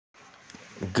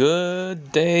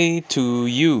Good day to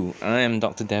you. I am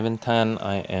Dr. Devin Tan.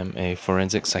 I am a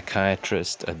forensic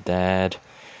psychiatrist, a dad,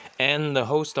 and the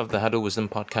host of the Huddle Wisdom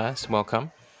podcast.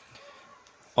 Welcome.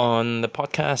 On the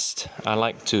podcast, I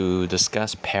like to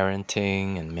discuss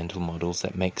parenting and mental models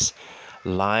that makes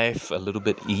life a little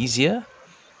bit easier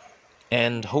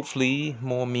and hopefully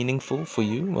more meaningful for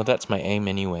you. Well, that's my aim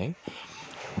anyway.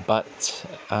 But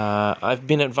I've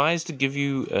been advised to give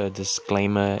you a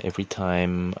disclaimer every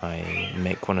time I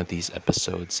make one of these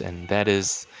episodes, and that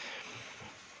is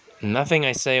nothing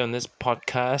I say on this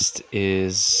podcast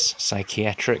is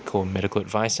psychiatric or medical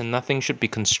advice, and nothing should be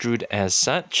construed as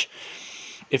such.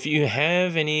 If you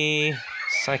have any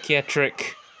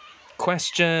psychiatric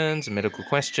questions, medical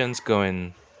questions, go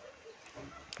and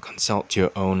consult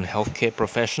your own healthcare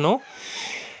professional.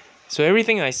 So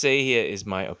everything I say here is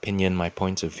my opinion, my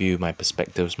point of view, my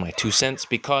perspectives, my 2 cents,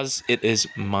 because it is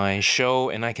my show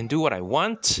and I can do what I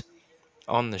want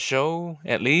on the show,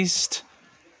 at least.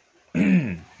 Today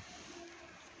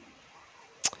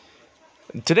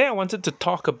I wanted to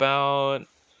talk about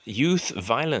youth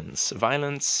violence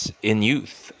in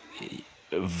youth,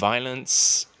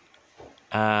 violence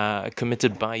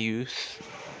committed by youth,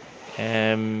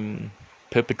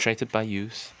 perpetrated by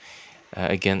youth.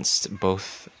 Against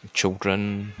both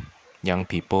children, young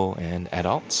people, and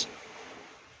adults.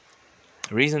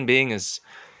 Reason being is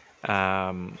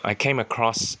I came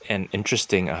across an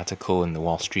interesting article in the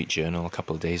Wall Street Journal a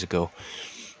couple of days ago,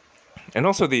 and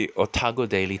also the Otago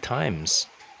Daily Times.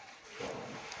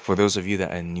 For those of you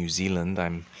that are in New Zealand,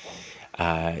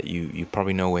 you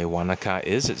probably know where Wanaka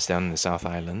is. It's down in the South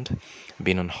Island.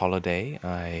 Been on holiday.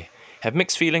 I have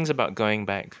mixed feelings about going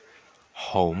back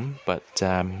home, but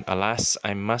alas,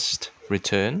 I must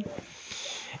return.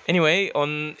 Anyway,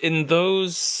 in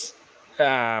those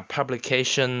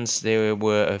publications, there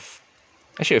were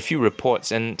actually a few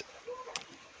reports, and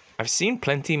I've seen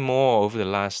plenty more over the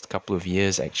last couple of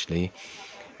years, actually.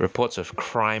 Reports of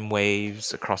crime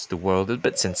waves across the world, a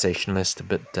bit sensationalist, a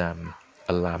bit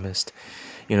alarmist.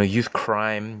 Youth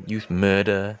crime, youth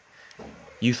murder,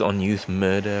 youth-on-youth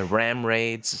murder, ram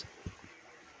raids,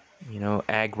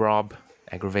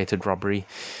 aggravated robbery,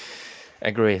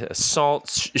 aggravated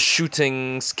assaults,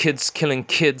 shootings, kids killing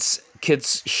kids,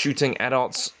 kids shooting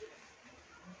adults.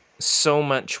 So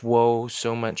much woe,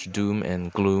 so much doom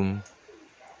and gloom.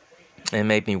 It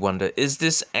made me wonder, is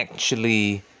this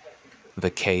actually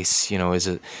the case?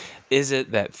 Is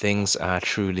it that things are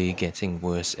truly getting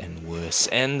worse and worse?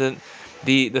 And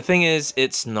the thing is,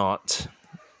 it's not.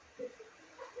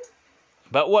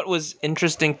 But what was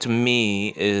interesting to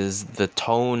me is the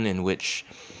tone in which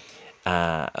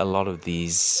a lot of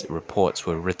these reports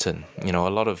were written. A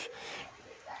lot of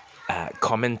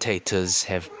commentators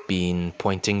have been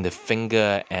pointing the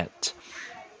finger at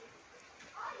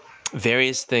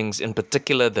various things, in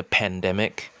particular the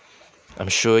pandemic. I'm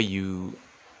sure you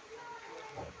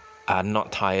are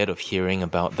not tired of hearing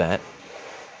about that.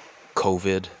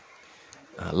 COVID,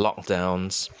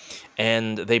 lockdowns,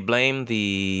 and they blame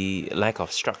the lack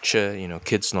of structure,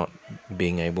 kids not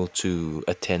being able to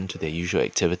attend to their usual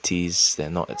activities, they're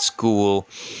not at school,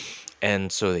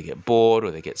 and so they get bored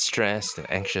or they get stressed and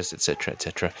anxious, etc.,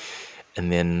 etc.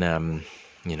 And then,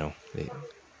 they,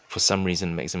 for some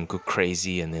reason, makes them go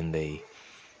crazy, and then they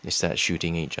start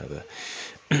shooting each other.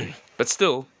 But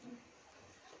still,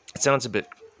 it sounds a bit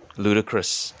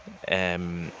ludicrous.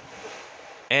 And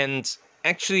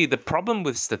actually, the problem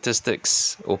with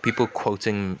statistics, or people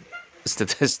quoting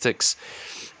statistics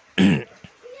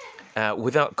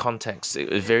without context,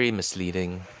 is very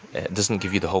misleading. It doesn't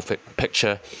give you the whole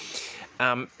picture.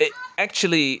 It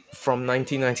actually, from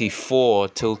 1994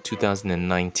 till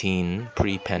 2019,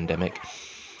 pre-pandemic,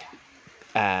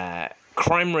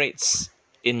 crime rates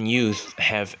in youth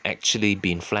have actually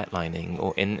been flatlining,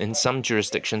 or in some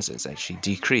jurisdictions it's actually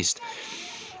decreased.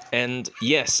 And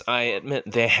yes, I admit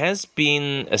there has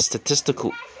been a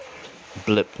statistical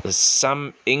blip,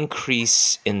 some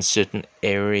increase in certain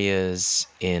areas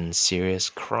in serious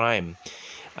crime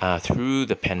through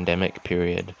the pandemic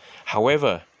period.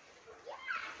 However,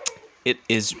 it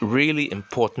is really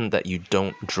important that you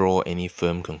don't draw any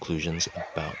firm conclusions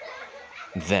about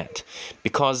that,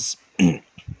 because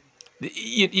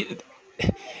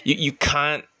you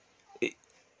can't,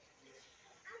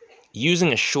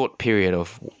 using a short period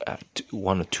of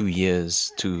 1 or 2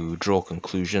 years to draw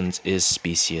conclusions is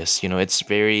specious. It's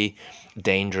very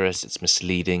dangerous, it's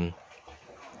misleading.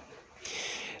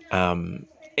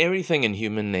 Everything in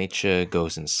human nature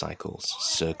goes in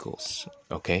circles,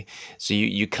 okay? So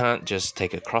you can't just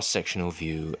take a cross-sectional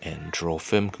view and draw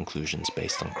firm conclusions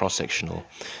based on cross-sectional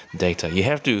data. You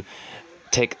have to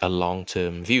take a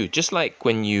long-term view. Just like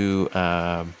when you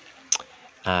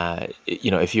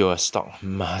if you're a stock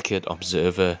market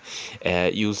observer,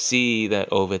 you'll see that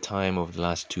over time, over the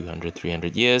last 200,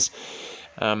 300 years,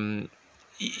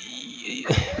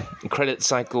 credit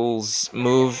cycles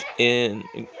move in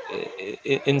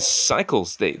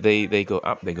cycles. They go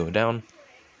up, they go down.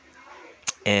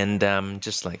 And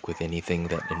just like with anything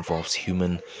that involves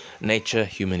human nature,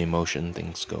 human emotion,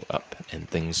 things go up and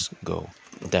things go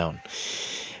down.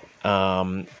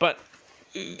 But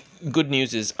good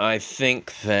news is I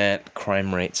think that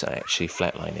crime rates are actually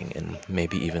flatlining and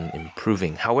maybe even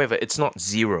improving. However, it's not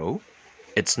zero.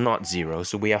 It's not zero.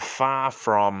 So we are far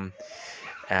from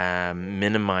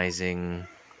minimizing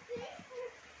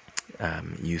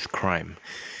youth crime.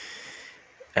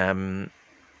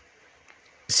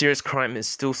 Serious crime is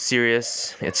still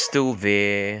serious. It's still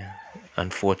there,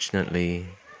 unfortunately.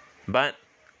 But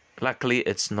luckily,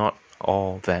 it's not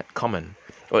all that common.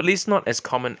 Or at least not as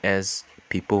common as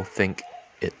people think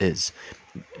it is.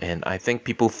 And I think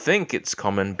people think it's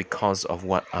common because of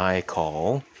what I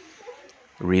call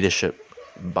readership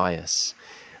bias.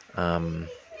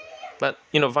 But,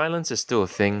 violence is still a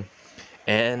thing.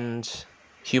 And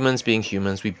humans being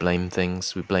humans, we blame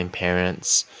things. We blame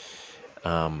parents.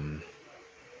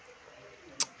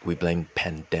 We blame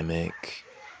pandemic.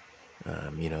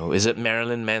 Is it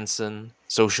Marilyn Manson,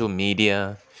 social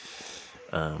media,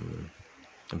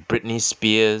 Britney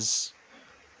Spears,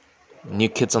 New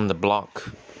Kids on the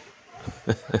Block,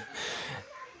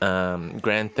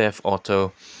 Grand Theft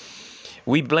Auto?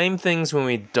 We blame things when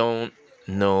we don't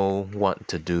know what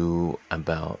to do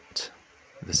about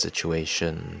the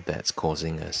situation that's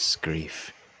causing us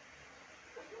grief.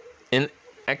 And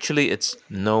actually, it's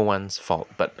no one's fault,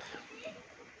 but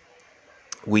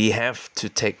we have to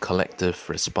take collective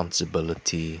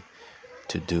responsibility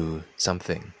to do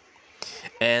something.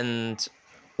 And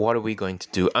what are we going to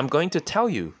do? I'm going to tell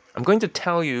you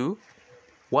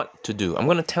what to do. I'm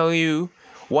going to tell you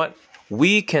what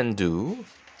we can do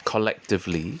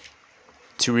collectively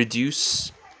to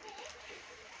reduce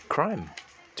crime,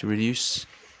 to reduce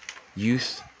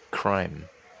youth crime.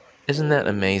 Isn't that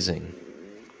amazing?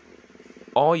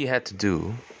 All you had to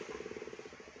do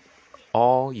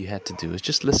is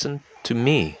just listen to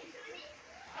me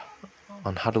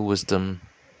on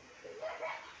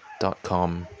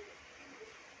huddlewisdom.com,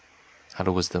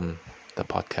 Huddle Wisdom, the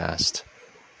podcast.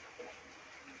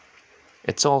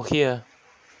 It's all here.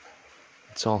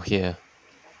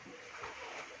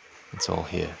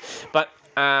 But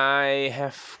I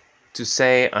have to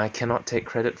say I cannot take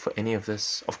credit for any of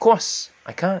this. Of course,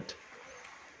 I can't.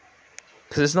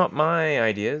 Because it's not my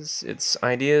ideas. It's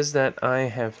ideas that I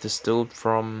have distilled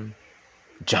from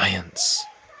giants.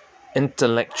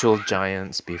 Intellectual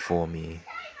giants before me.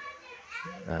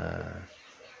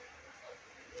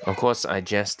 Of course, I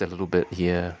jest a little bit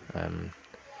here.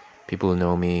 People who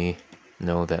know me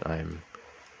know that I'm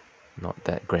not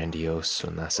that grandiose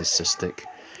or narcissistic.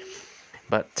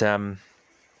 But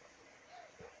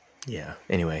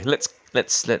anyway, let's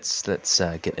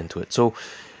get into it. So,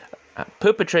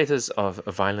 perpetrators of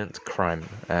a violent crime.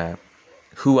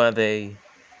 Who are they?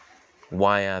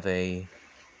 Why are they?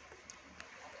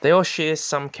 They all share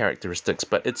some characteristics,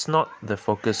 but it's not the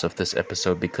focus of this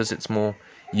episode because it's more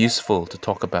useful to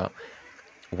talk about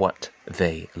what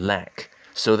they lack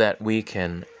so that we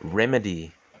can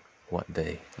remedy what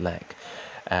they lack.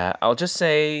 I'll just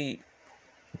say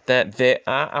that there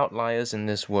are outliers in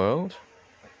this world,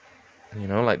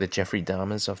 like the Jeffrey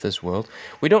Dahmers of this world.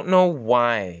 We don't know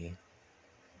why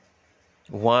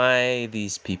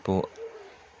these people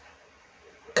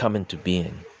come into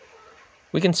being.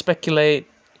 We can speculate,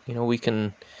 we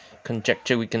can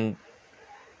conjecture, we can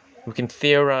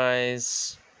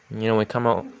theorize, we come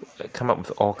up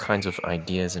with all kinds of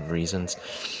ideas and reasons.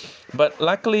 But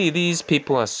luckily, these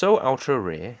people are so ultra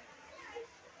rare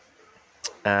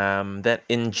that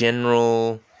in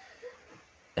general,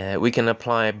 we can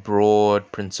apply broad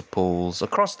principles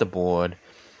across the board,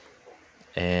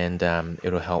 and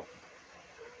it'll help.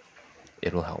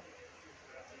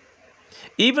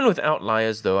 Even with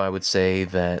outliers, though, I would say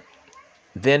that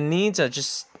their needs are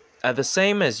the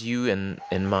same as you and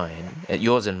mine,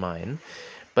 yours and mine,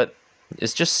 but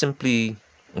it's just simply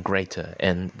greater,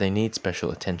 and they need special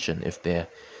attention if their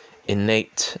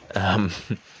innate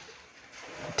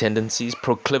tendencies,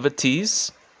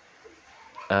 proclivities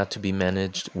are to be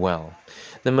managed well.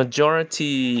 The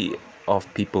majority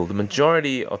of people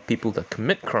that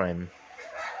commit crime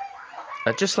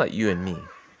are just like you and me.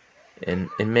 In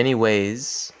many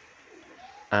ways,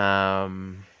 we are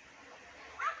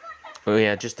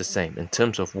just the same in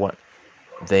terms of what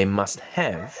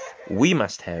we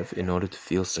must have in order to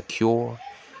feel secure,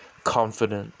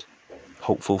 confident,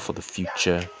 hopeful for the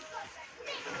future.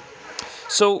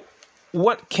 So,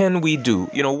 what can we do?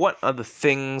 What are the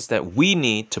things that we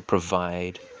need to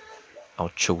provide our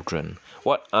children?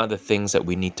 What are the things that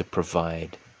we need to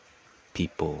provide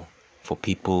for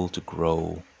people to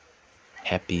grow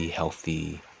happy,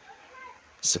 healthy,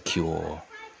 secure?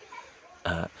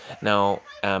 Now,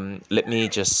 let me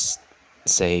just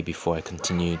say before I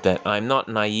continue that I'm not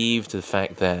naive to the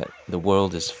fact that the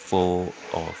world is full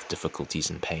of difficulties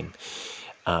and pain.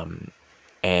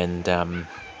 And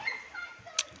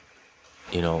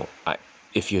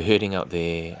if you're hurting out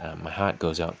there, my heart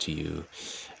goes out to you.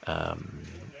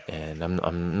 And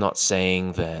I'm not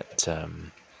saying that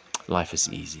life is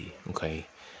easy, okay?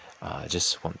 I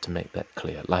just want to make that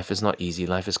clear. Life is not easy.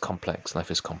 Life is complex.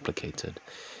 Life is complicated.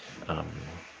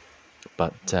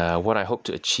 But what I hope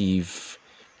to achieve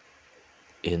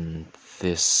in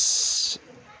this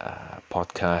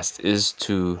podcast is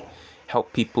to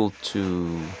help people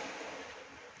to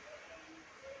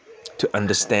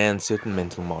understand certain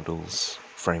mental models,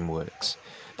 frameworks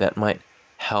that might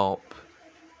help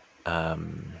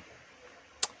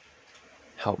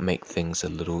make things a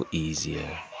little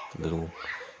easier, a little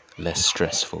less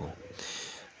stressful.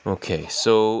 Okay,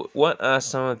 so what are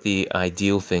some of the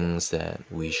ideal things that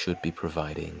we should be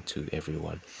providing to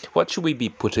everyone? What should we be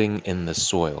putting in the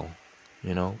soil?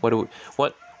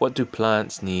 What do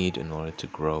plants need in order to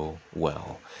grow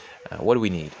well? What do we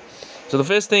need? So the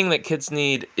first thing that kids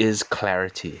need is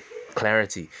clarity.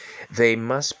 Clarity. They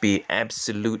must be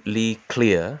absolutely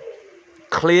clear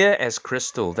as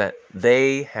crystal, that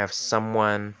they have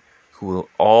someone who will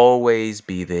always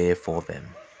be there for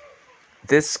them.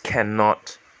 This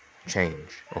cannot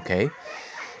change, okay?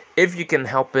 If you can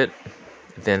help it,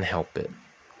 then help it.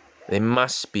 They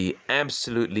must be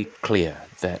absolutely clear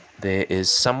that there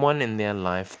is someone in their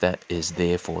life that is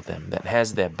there for them, that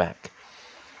has their back.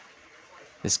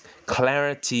 This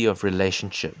clarity of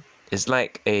relationship is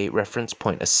like a reference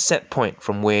point, a set point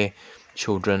from where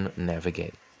children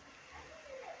navigate,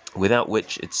 without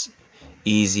which it's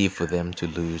easy for them to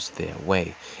lose their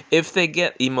way. If they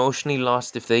get emotionally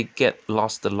lost, if they get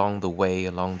lost along the way,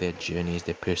 along their journeys,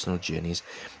 their personal journeys,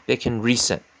 they can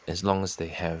reset as long as they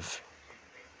have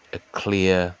a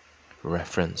clear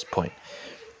reference point.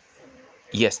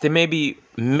 Yes, there may be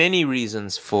many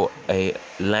reasons for a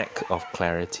lack of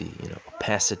clarity,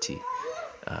 opacity,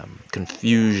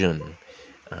 confusion,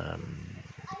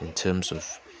 in terms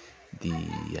of the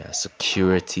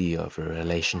security of a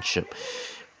relationship.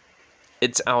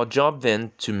 It's our job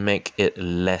then to make it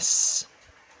less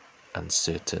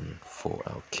uncertain for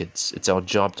our kids. It's our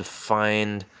job to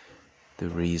find the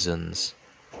reasons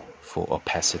for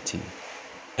opacity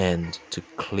and to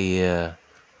clear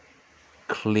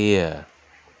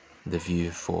the view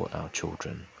for our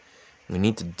children. We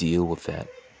need to deal with that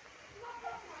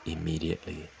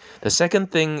immediately. The second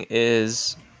thing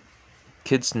is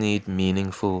kids need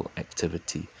meaningful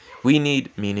activity. We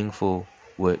need meaningful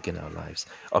work in our lives,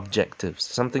 objectives,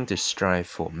 something to strive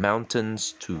for,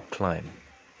 mountains to climb.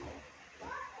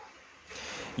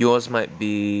 Yours might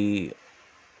be,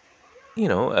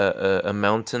 a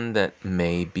mountain that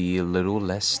may be a little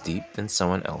less steep than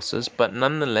someone else's, but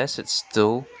nonetheless, it's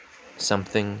still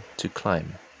something to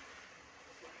climb.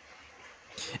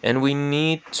 And we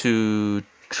need to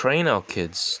train our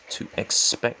kids to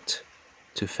expect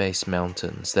to face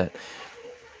mountains, that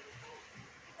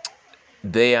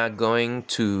they are going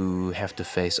to have to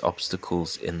face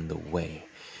obstacles in the way,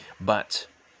 but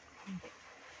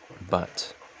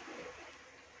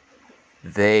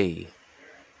they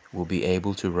will be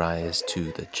able to rise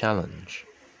to the challenge.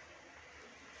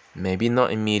 Maybe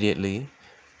not immediately,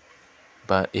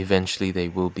 but eventually they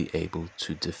will be able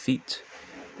to defeat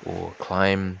or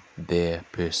climb their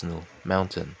personal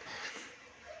mountain.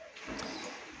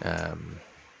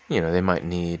 They might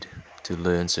need to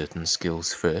learn certain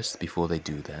skills first before they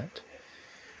do that.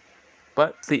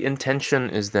 But the intention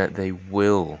is that they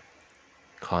will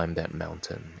climb that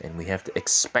mountain, and we have to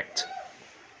expect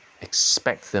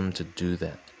them to do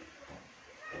that.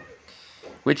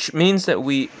 Which means that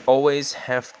we always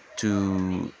have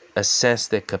to assess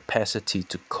their capacity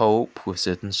to cope with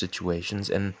certain situations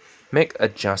and make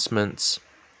adjustments,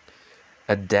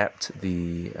 adapt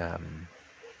the,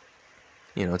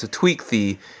 to tweak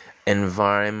the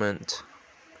environment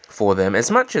for them as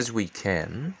much as we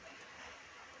can,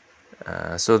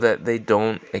 so that they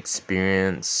don't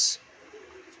experience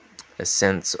a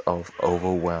sense of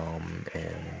overwhelm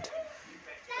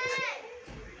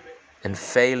and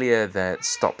failure that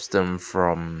stops them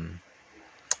from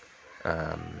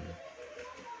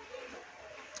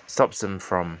stops them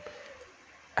from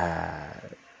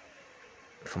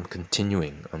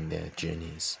continuing on their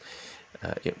journeys.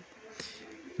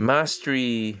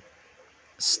 Mastery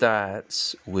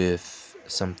starts with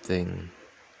something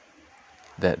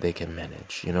that they can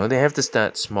manage. They have to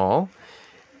start small,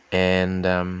 and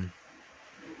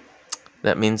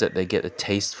that means that they get a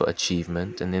taste for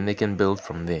achievement, and then they can build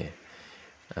from there.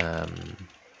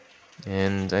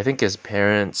 And I think as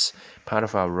parents, part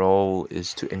of our role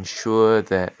is to ensure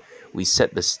that we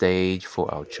set the stage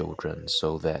for our children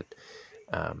so that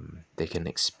they can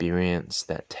experience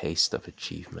that taste of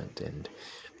achievement, and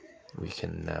we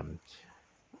can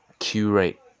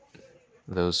curate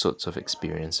those sorts of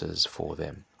experiences for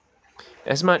them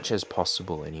as much as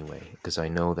possible anyway, because I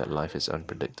know that life is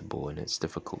unpredictable and it's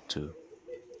difficult to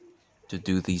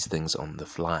do these things on the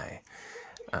fly.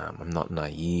 I'm not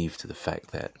naive to the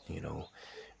fact that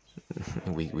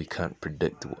we can't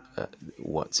predict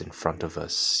what's in front of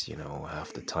us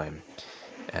half the time,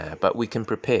 but we can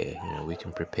prepare.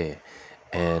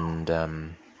 And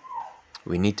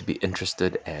we need to be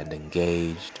interested and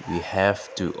engaged. We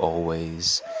have to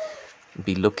always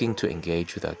be looking to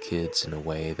engage with our kids in a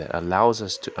way that allows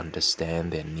us to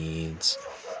understand their needs,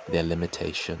 their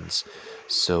limitations,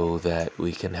 so that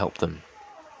we can help them.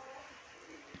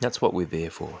 That's what we're there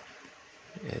for.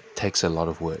 It takes a lot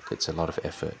of work, it's a lot of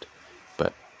effort,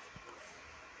 but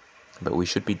we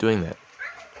should be doing that.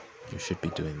 You should be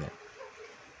doing that.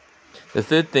 The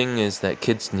third thing is that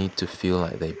kids need to feel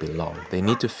like they belong. They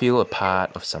need to feel a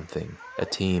part of something, a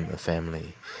team, a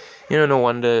family. No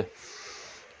wonder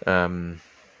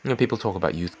people talk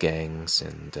about youth gangs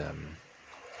and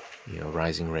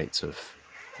rising rates of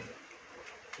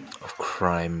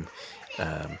crime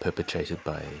perpetrated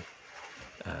by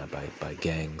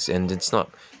gangs, and it's not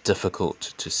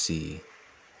difficult to see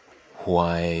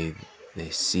why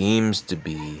there seems to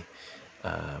be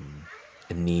a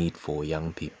need for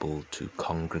young people to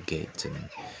congregate in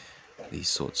these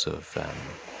sorts of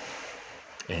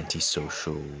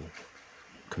antisocial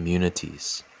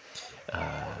communities.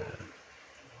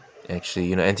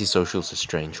 Actually, antisocial is a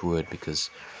strange word because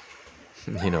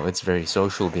it's very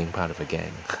social being part of a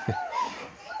gang.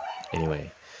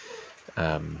 Anyway,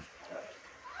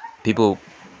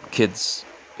 kids,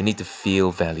 we need to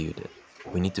feel valued.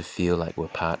 We need to feel like we're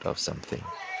part of something.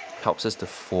 It helps us to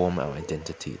form our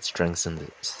identity. It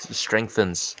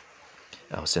strengthens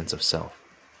our sense of self.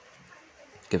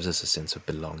 It gives us a sense of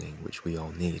belonging, which we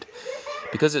all need,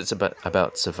 because it's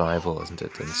about survival, isn't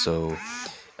it? And so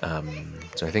I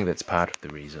think that's part of the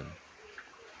reason.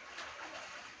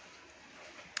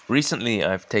 Recently,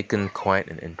 I've taken quite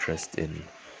an interest in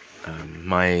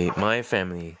my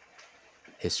family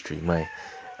history,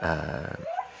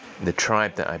 the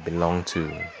tribe that I belong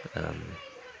to.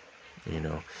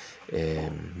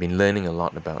 Been learning a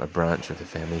lot about a branch of the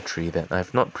family tree that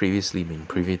I've not previously been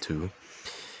privy to.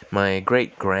 My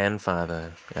great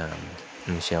grandfather,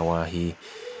 Xiaowah,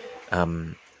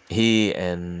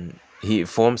 he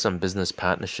formed some business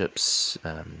partnerships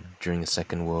during the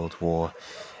Second World War,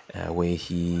 where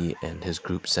he and his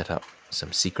group set up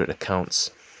some secret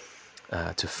accounts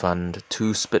to fund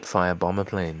 2 Spitfire bomber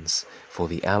planes for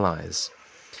the Allies.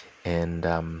 And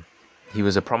he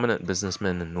was a prominent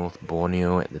businessman in North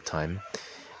Borneo at the time,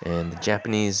 and the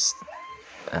Japanese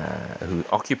who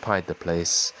occupied the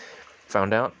place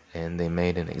found out, and they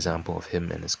made an example of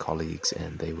him and his colleagues,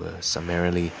 and they were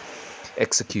summarily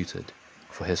executed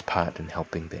for his part in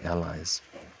helping the Allies.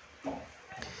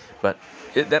 But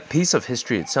that piece of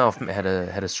history itself had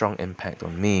a strong impact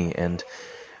on me, and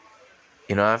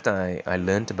after I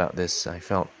learned about this, I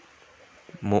felt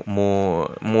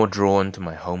more drawn to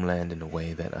my homeland in a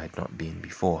way that I'd not been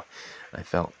before. I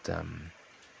felt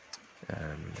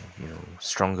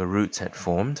stronger roots had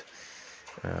formed,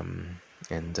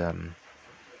 and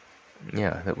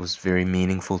that was very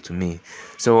meaningful to me.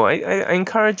 So I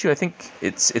encourage you. I think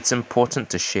it's important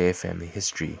to share family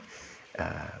history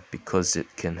because it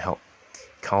can help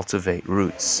cultivate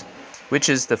roots, which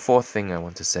is the fourth thing I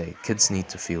want to say. Kids need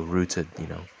to feel rooted,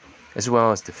 as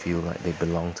well as to feel like they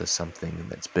belong to something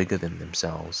that's bigger than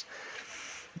themselves.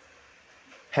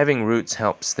 Having roots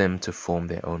helps them to form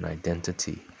their own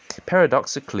identity.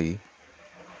 Paradoxically,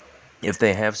 if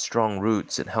they have strong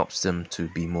roots, it helps them to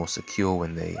be more secure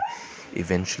when they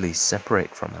eventually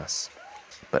separate from us.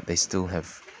 But they still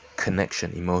have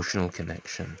connection, emotional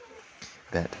connection,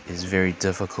 that is very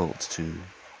difficult to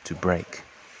break.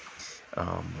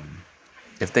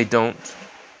 If they don't,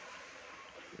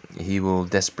 he will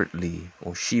desperately,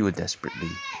 or she would desperately,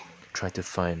 try to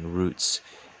find roots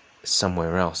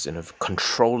somewhere else in a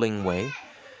controlling way,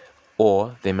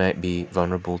 or they might be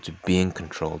vulnerable to being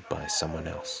controlled by someone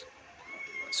else.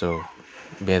 So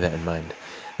bear that in mind.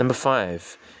 Number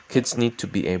 5, kids need to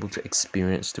be able to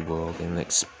experience the world and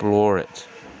explore it.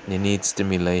 They need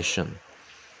stimulation.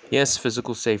 Yes,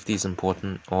 physical safety is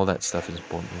important. All that stuff is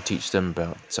important. Teach them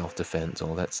about self-defense,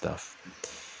 all that stuff.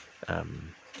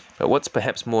 But what's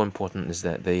perhaps more important is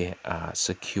that they are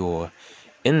secure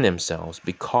in themselves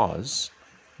because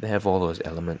they have all those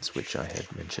elements which I had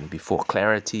mentioned before.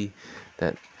 Clarity,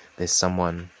 that there's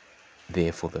someone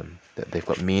there for them, that they've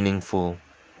got meaningful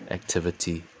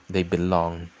activity, they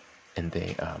belong, and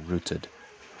they are rooted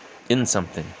in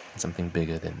something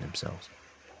bigger than themselves.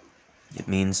 It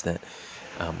means that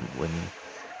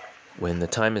when the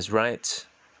time is right,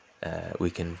 we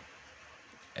can,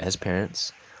 as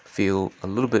parents, feel a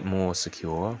little bit more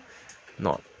secure.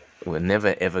 We're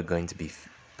never ever going to be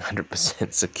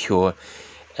 100% secure,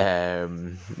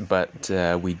 but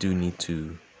we do need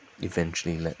to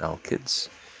eventually let our kids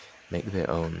make their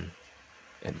own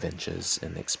adventures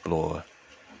and explore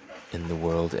in the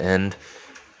world, and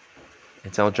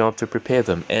it's our job to prepare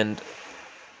them. And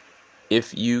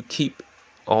if you keep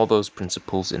all those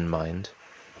principles in mind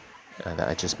that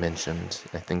I just mentioned,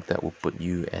 I think that will put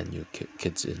you and your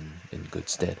kids in good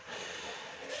stead.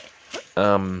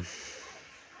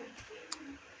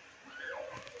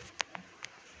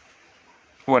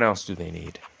 What else do they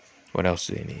need?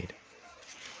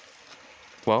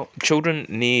 Well, children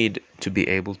need to be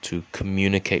able to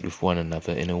communicate with one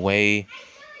another in a way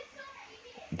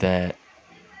that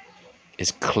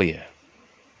is clear.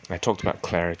 I talked about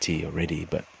clarity already,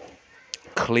 but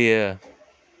clear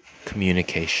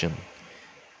communication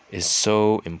is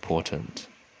so important.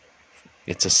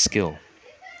 It's a skill.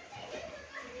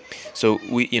 So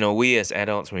we as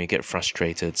adults, when we get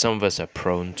frustrated, some of us are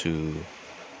prone to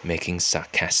making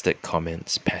sarcastic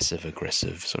comments,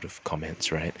 passive-aggressive sort of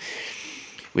comments, right?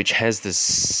 Which has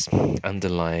this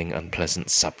underlying unpleasant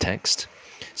subtext.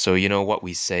 So what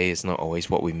we say is not always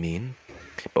what we mean,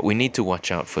 but we need to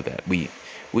watch out for that.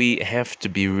 We have to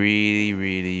be really,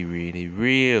 really, really,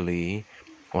 really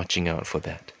watching out for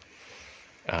that.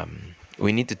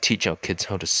 We need to teach our kids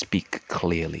how to speak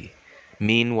clearly,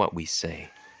 mean what we say.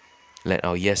 Let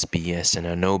our yes be yes and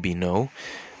our no be no,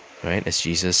 right? As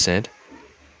Jesus said.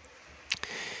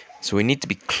 So we need to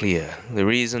be clear. The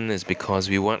reason is because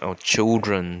we want our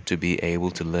children to be able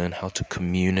to learn how to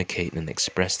communicate and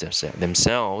express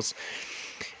themselves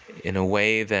in a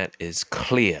way that is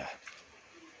clear,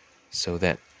 so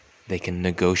that they can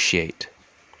negotiate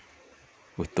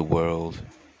with the world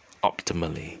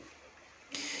optimally.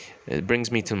 It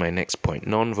brings me to my next point,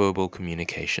 non-verbal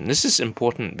communication. This is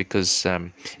important because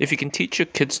if you can teach your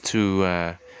kids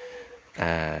to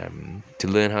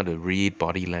learn how to read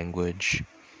body language,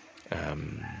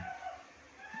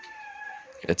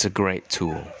 it's a great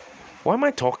tool. Why am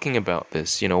I talking about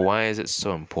this? Why is it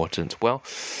so important? Well,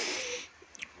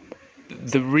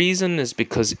 the reason is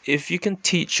because if you can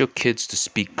teach your kids to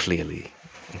speak clearly,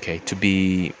 okay, to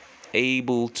be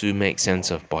able to make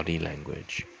sense of body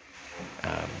language,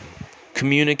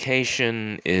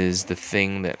 communication is the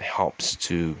thing that helps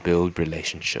to build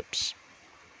relationships.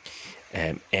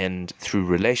 And through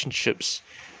relationships,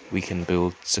 we can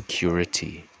build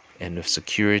security. And with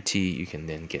security, you can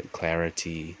then get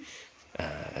clarity,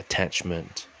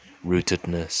 attachment,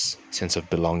 rootedness, sense of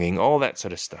belonging, all that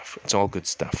sort of stuff. It's all good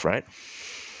stuff, right?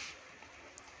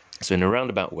 So in a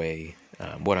roundabout way,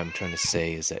 what I'm trying to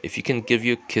say is that if you can give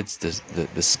your kids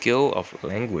the skill of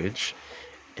language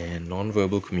and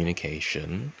nonverbal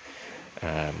communication,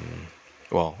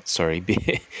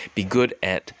 be good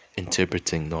at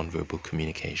interpreting nonverbal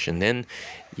communication, then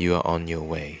you are on your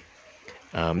way.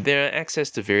 There are access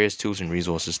to various tools and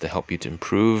resources to help you to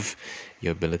improve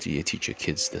your ability to teach your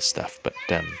kids this stuff. But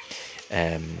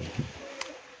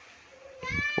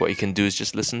what you can do is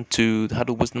just listen to the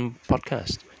Huddle Wisdom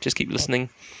podcast. Just keep listening.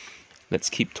 Let's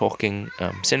keep talking.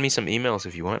 Send me some emails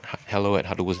if you want.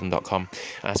 hello@huddlewisdom.com.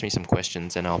 Ask me some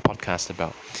questions and I'll podcast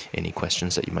about any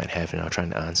questions that you might have, and I'll try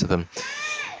to answer them.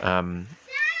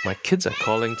 My kids are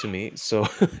calling to me, so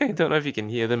I don't know if you can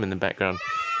hear them in the background.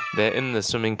 They're in the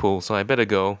swimming pool, so I better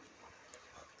go.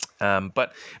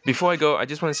 But before I go, I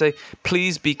just want to say,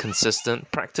 please be consistent.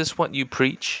 Practice what you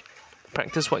preach.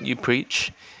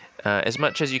 As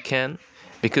much as you can,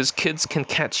 because kids can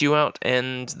catch you out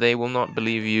and they will not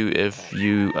believe you if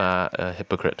you are a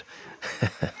hypocrite.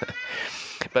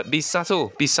 But be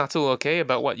subtle, okay,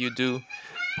 about what you do.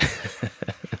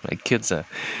 My kids are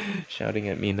shouting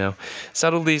at me now.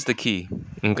 Subtlety is the key,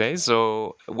 okay?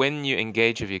 So when you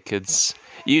engage with your kids,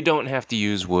 you don't have to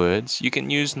use words. You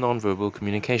can use nonverbal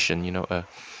communication, a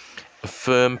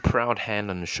firm, proud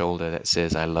hand on the shoulder that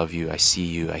says, I love you, I see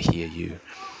you, I hear you,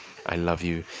 I love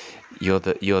you. You're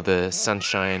the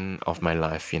sunshine of my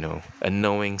life, a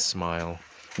knowing smile.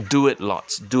 Do it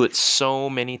lots. Do it so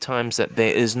many times that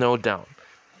there is no doubt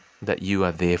that you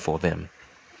are there for them.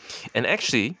 And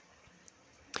actually,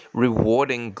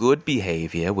 rewarding good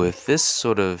behavior with this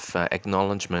sort of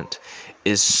acknowledgement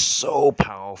is so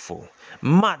powerful,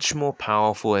 much more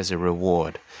powerful as a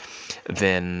reward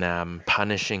than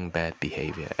punishing bad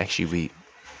behavior. Actually,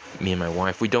 me and my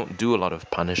wife, we don't do a lot of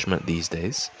punishment these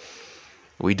days.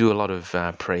 We do a lot of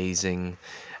praising.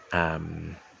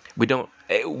 We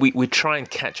try and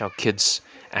catch our kids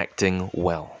acting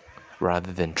well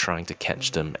rather than trying to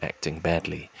catch them acting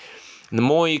badly. And the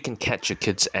more you can catch your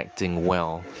kids acting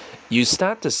well, you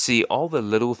start to see all the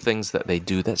little things that they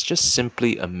do that's just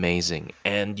simply amazing,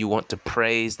 and you want to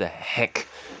praise the heck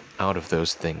out of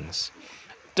those things.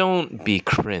 Don't be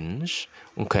cringe,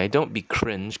 okay? Don't be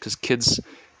cringe, because kids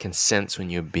can sense when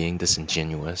you're being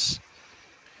disingenuous.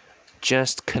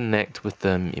 Just connect with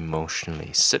them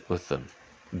emotionally. Sit with them.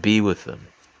 Be with them.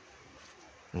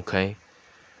 Okay?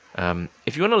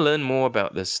 If you want to learn more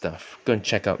about this stuff, go and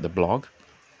check out the blog.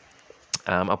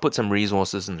 I'll put some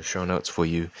resources in the show notes for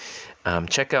you.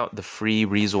 Check out the free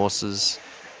resources.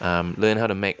 Learn how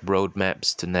to make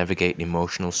roadmaps to navigate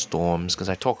emotional storms, because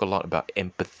I talk a lot about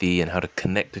empathy and how to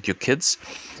connect with your kids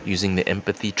using the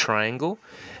empathy triangle.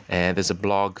 And there's a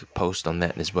blog post on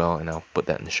that as well, and I'll put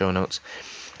that in the show notes.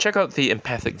 Check out the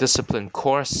Empathic Discipline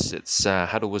course. It's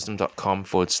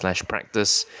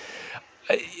huddlewisdom.com/practice.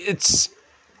 It's,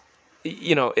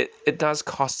 it does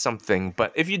cost something,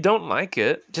 but if you don't like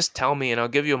it, just tell me and I'll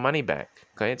give you your money back.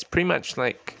 Okay, it's pretty much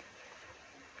like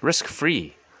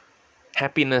risk-free.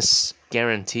 Happiness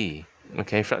guarantee.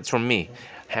 Okay, that's from me.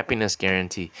 Happiness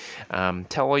guarantee.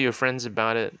 Tell all your friends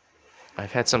about it.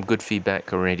 I've had some good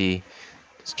feedback already.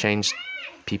 It's changed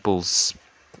people's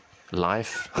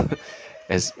life.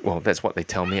 As well, that's what they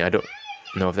tell me. I don't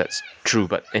know if that's true,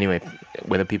 but anyway,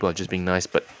 whether people are just being nice.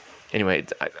 But anyway,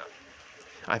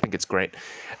 I think it's great.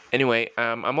 Anyway,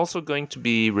 I'm also going to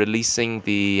be releasing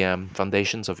the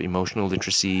Foundations of Emotional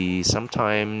Literacy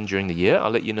sometime during the year.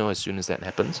 I'll let you know as soon as that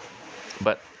happens.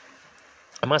 But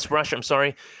I must rush. I'm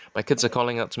sorry. My kids are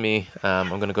calling out to me. I'm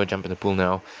going to go jump in the pool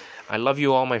now. I love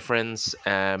you all, my friends.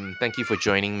 Thank you for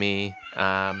joining me.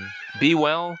 Be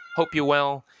well. Hope you're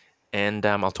well. And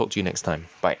I'll talk to you next time.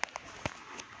 Bye.